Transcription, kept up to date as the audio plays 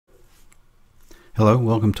Hello,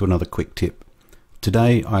 welcome to another quick tip.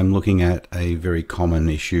 Today I'm looking at a very common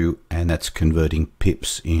issue, and that's converting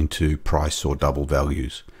pips into price or double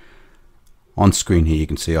values. On screen here you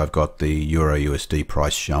can see I've got the Euro USD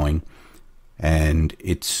price showing, and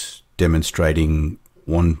it's demonstrating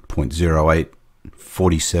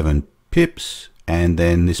 1.0847 pips, and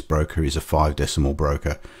then this broker is a 5 decimal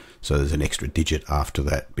broker, so there's an extra digit after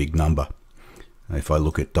that big number. If I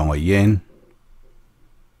look at dollar yen,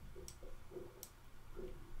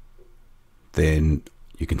 then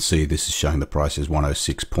you can see this is showing the price as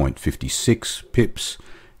 106.56 pips,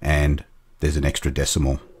 and there's an extra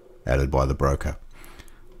decimal added by the broker.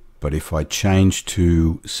 But if I change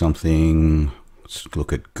to something, let's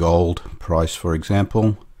look at gold price for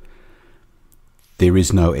example, there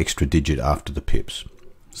is no extra digit after the pips.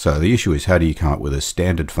 So the issue is, how do you come up with a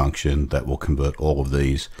standard function that will convert all of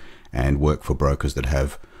these and work for brokers that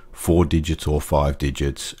have 4 digits or 5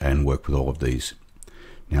 digits and work with all of these?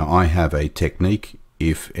 Now I have a technique.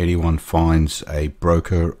 If anyone finds a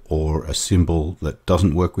broker or a symbol that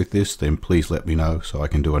doesn't work with this, then please let me know so I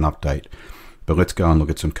can do an update. But let's go and look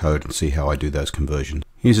at some code and see how I do those conversions.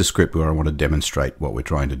 Here's a script where I want to demonstrate what we're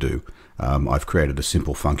trying to do. I've created a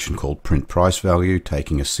simple function called print price value,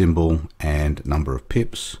 taking a symbol and number of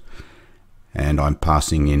pips, and I'm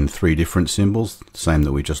passing in 3 different symbols, same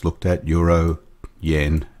that we just looked at, euro,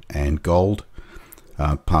 yen and gold,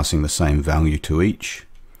 passing the same value to each.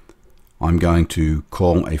 I'm going to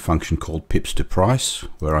call a function called pips to price,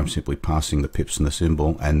 where I'm simply passing the pips and the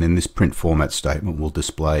symbol, and then this print format statement will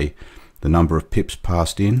display the number of pips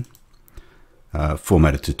passed in,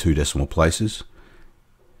 formatted to 2 decimal places,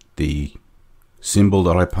 the symbol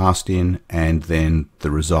that I passed in, and then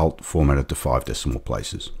the result formatted to 5 decimal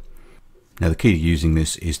places. Now the key to using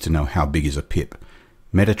this is to know how big is a pip.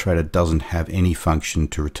 MetaTrader doesn't have any function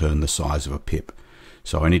to return the size of a pip,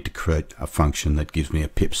 so I need to create a function that gives me a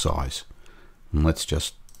pip size. And let's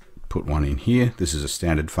just put one in here. This is a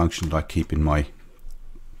standard function that I keep in my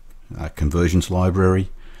conversions library.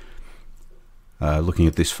 Looking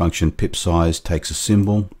at this function, pip size takes a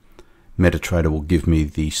symbol. MetaTrader will give me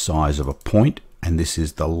the size of a point, and this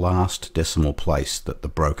is the last decimal place that the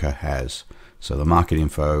broker has. So the market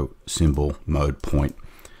info symbol mode point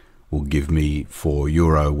will give me, for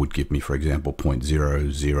euro, would give me for example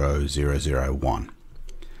 0.00001.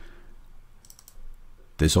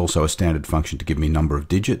 There's also a standard function to give me number of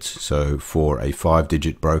digits. So for a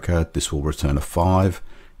 5-digit broker, this will return a 5.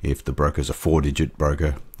 If the broker is a 4-digit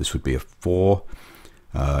broker, this would be a 4.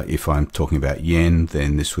 If I'm talking about yen,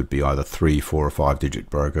 then this would be either 3, 4 or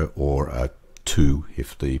 5-digit broker, or a 2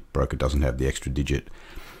 if the broker doesn't have the extra digit.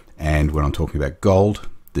 And when I'm talking about gold,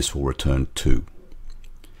 this will return 2.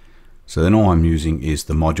 So then all I'm using is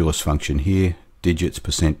the modulus function here, digits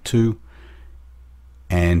 %2,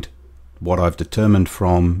 and what I've determined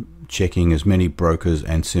from checking as many brokers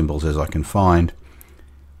and symbols as I can find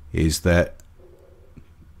is that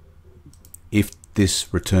if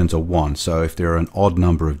this returns a 1, so if there are an odd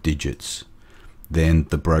number of digits, then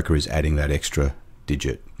the broker is adding that extra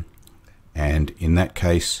digit. And in that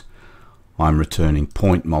case, I'm returning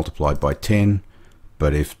point multiplied by 10,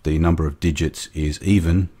 but if the number of digits is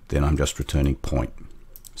even, then I'm just returning point.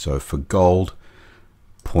 So for gold,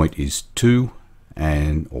 point is 2,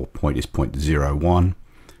 or point is 0.01,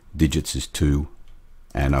 digits is 2,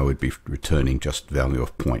 and I would be returning just value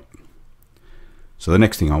of point. So the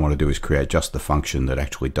next thing I want to do is create just the function that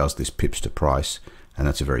actually does this pips to price, and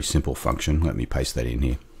that's a very simple function. Let me paste that in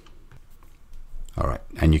here. Alright,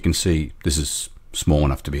 and you can see this is small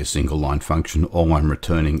enough to be a single line function. All I'm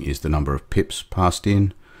returning is the number of pips passed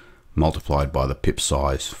in multiplied by the pip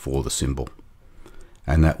size for the symbol,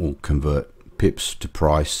 and that will convert pips to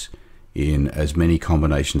price in as many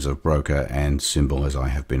combinations of broker and symbol as I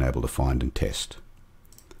have been able to find and test.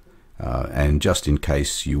 And just in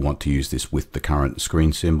case you want to use this with the current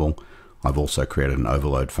screen symbol, I've also created an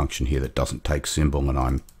overload function here that doesn't take symbol, and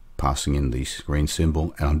I'm passing in the screen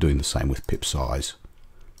symbol, and I'm doing the same with pip size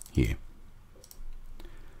here.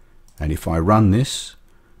 And if I run this,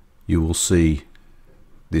 you will see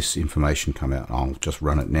this information come out. I'll just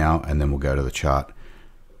run it now, and then we'll go to the chart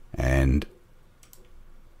and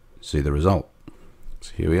see the result.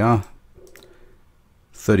 So here we are.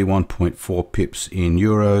 31.4 pips in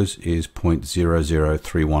euros is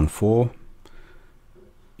 0.00314.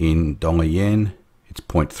 In dollar yen, it's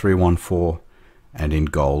 0.314, and in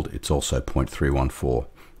gold, it's also 0.314.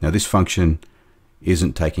 Now this function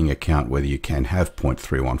isn't taking account whether you can have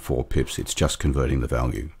 0.314 pips, it's just converting the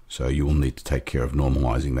value. So you will need to take care of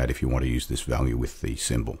normalizing that if you want to use this value with the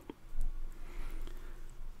symbol.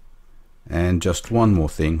 And just one more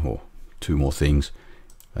thing, or 2 more things.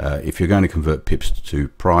 If you're going to convert pips to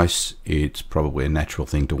price, it's probably a natural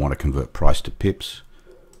thing to want to convert price to pips.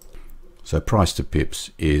 So price to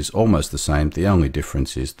pips is almost the same. The only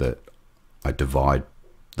difference is that I divide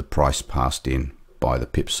the price passed in by the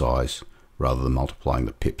pip size rather than multiplying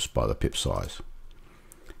the pips by the pip size.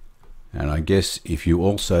 And I guess if you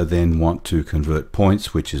also then want to convert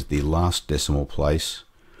points, which is the last decimal place,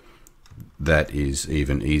 that is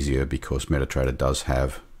even easier because MetaTrader does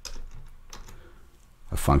have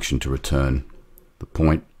a function to return the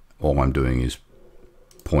point. All I'm doing is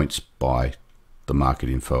points by the market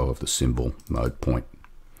info of the symbol mode point.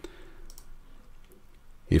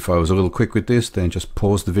 If I was a little quick with this, then just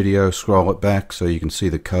pause the video, scroll it back so you can see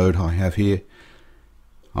the code I have here.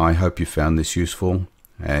 I hope you found this useful,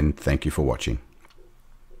 and thank you for watching.